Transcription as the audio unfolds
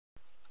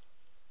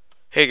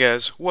Hey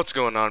guys, what's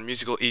going on?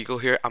 Musical Eagle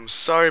here. I'm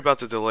sorry about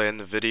the delay in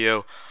the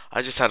video.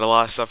 I just had a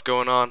lot of stuff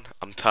going on.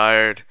 I'm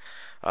tired.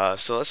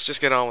 So let's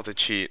just get on with the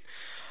cheat.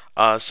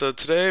 So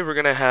today we're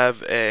gonna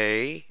have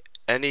a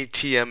any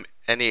TM,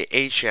 any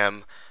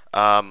HM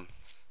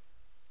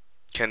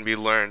can be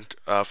learned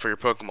for your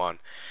Pokemon.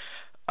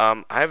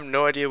 I have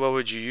no idea what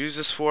would you use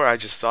this for. I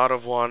just thought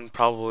of one.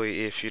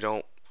 Probably if you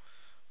don't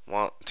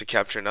want to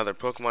capture another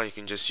Pokemon, you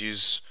can just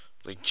use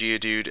like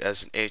Geodude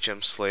as an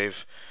HM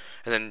slave,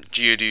 and then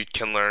Geodude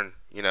can learn,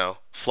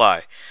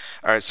 fly.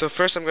 Alright, so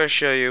first I'm going to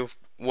show you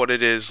what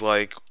it is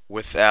like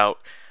without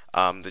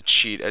the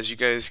cheat. As you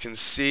guys can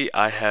see,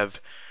 I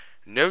have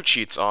no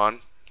cheats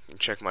on. You can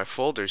check my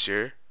folders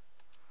here.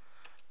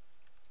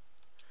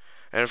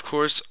 And of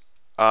course,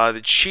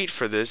 the cheat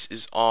for this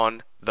is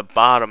on the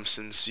bottom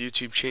since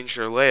YouTube changed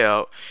their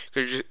layout.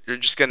 You're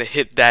just going to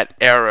hit that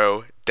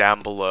arrow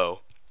down below.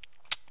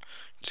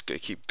 Just gonna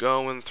keep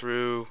going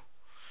through.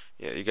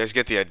 Yeah, you guys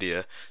get the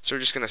idea. So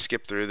we're just gonna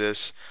skip through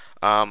this.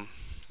 I'm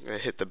gonna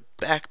hit the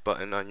back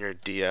button on your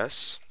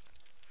DS,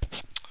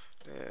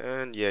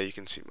 and yeah, you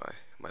can see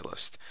my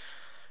list.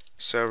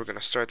 So we're gonna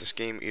start this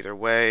game either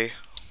way,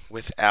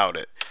 without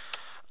it.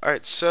 All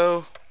right,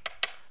 so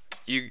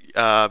you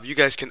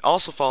guys can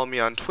also follow me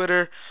on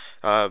Twitter.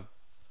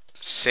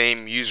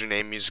 Same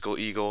username, Musical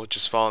Eagle.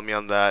 Just follow me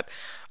on that.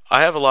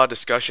 I have a lot of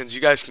discussions.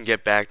 You guys can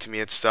get back to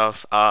me and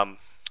stuff.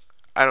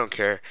 I don't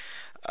care.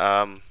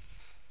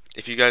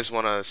 If you guys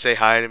want to say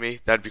hi to me,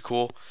 that'd be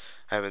cool.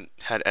 I haven't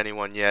had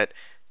anyone yet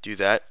do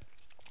that.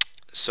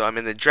 So I'm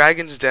in the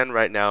Dragon's Den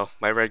right now.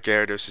 My red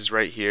Gyarados is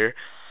right here.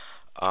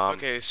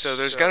 Okay, so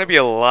there's going to be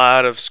a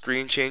lot of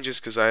screen changes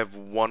because I have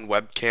one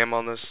webcam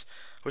on this.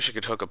 Wish I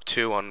could hook up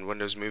two on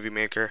Windows Movie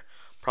Maker.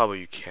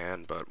 Probably you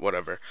can, but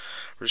whatever.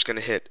 We're just going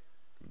to hit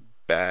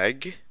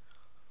bag.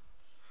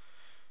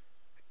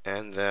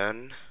 And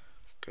then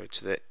go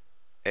to the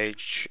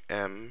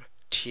HM.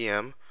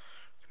 TM.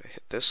 Gonna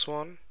hit this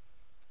one,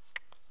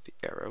 the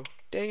arrow,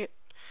 dang it,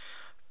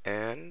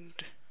 and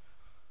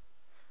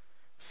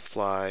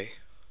fly,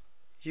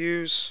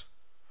 use,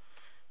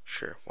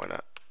 sure, why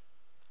not,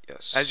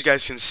 yes. As you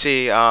guys can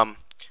see,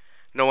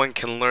 no one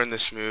can learn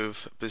this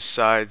move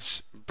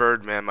besides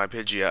Birdman, my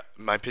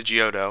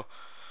Pidgeotto,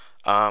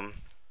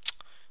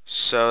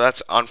 so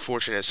that's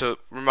unfortunate. So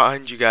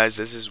remind you guys,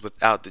 this is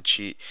without the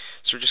cheat,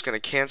 so we're just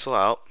gonna cancel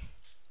out.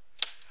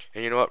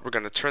 And you know what? We're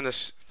going to turn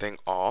this thing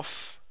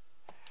off.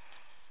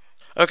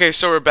 Okay,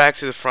 so we're back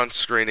to the front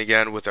screen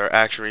again with our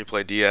Action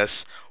Replay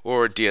DS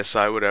or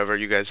DSi, whatever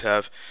you guys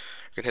have.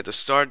 We're going to hit the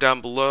star down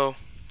below,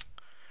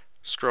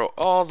 scroll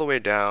all the way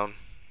down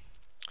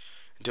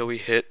until we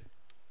hit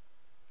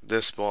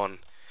this one.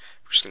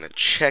 We're just going to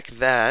check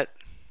that.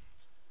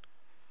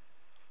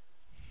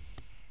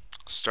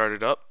 Start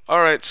it up.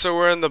 Alright, so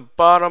we're in the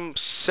bottom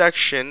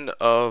section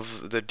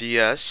of the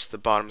DS, the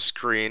bottom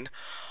screen.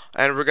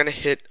 And we're going to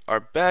hit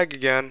our bag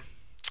again,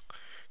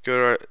 go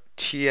to our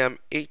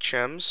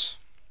TMHMs,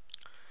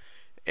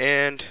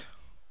 and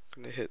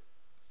I'm going to hit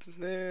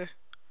there.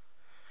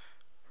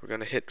 We're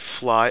going to hit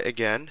fly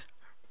again,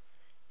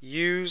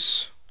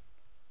 use,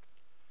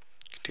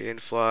 contain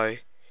fly,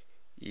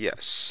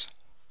 yes.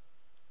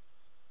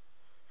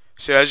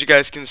 So as you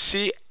guys can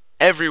see,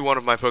 every one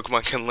of my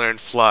Pokemon can learn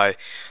fly.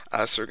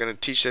 So we're going to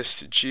teach this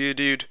to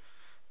Geodude,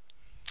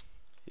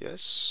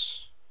 yes.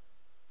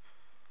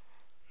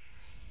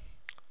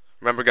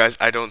 Remember guys,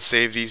 I don't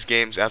save these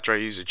games after I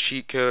use a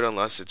cheat code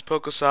unless it's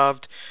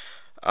Pokesolved,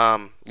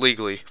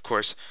 legally, of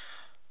course.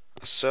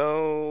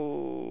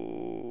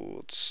 So,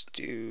 let's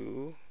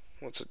do,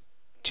 what's a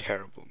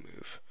terrible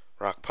move?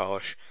 Rock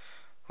Polish.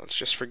 Let's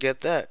just forget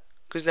that,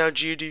 because now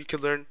Geodude can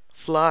learn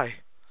Fly.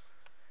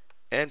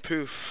 And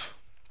poof.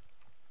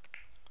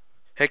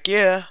 Heck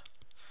yeah!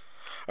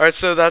 Alright,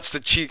 so that's the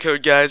cheat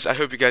code, guys. I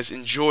hope you guys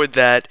enjoyed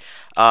that.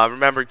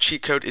 Remember,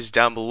 cheat code is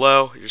down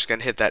below. You're just going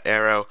to hit that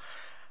arrow.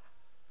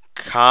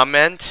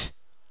 Comment,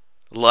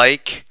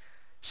 like,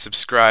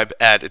 subscribe,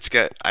 add.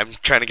 I'm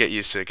trying to get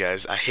used to it,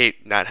 guys. I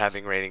hate not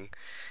having rating.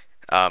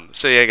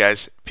 So yeah,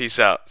 guys, peace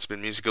out. It's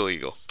been Musical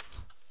Eagle.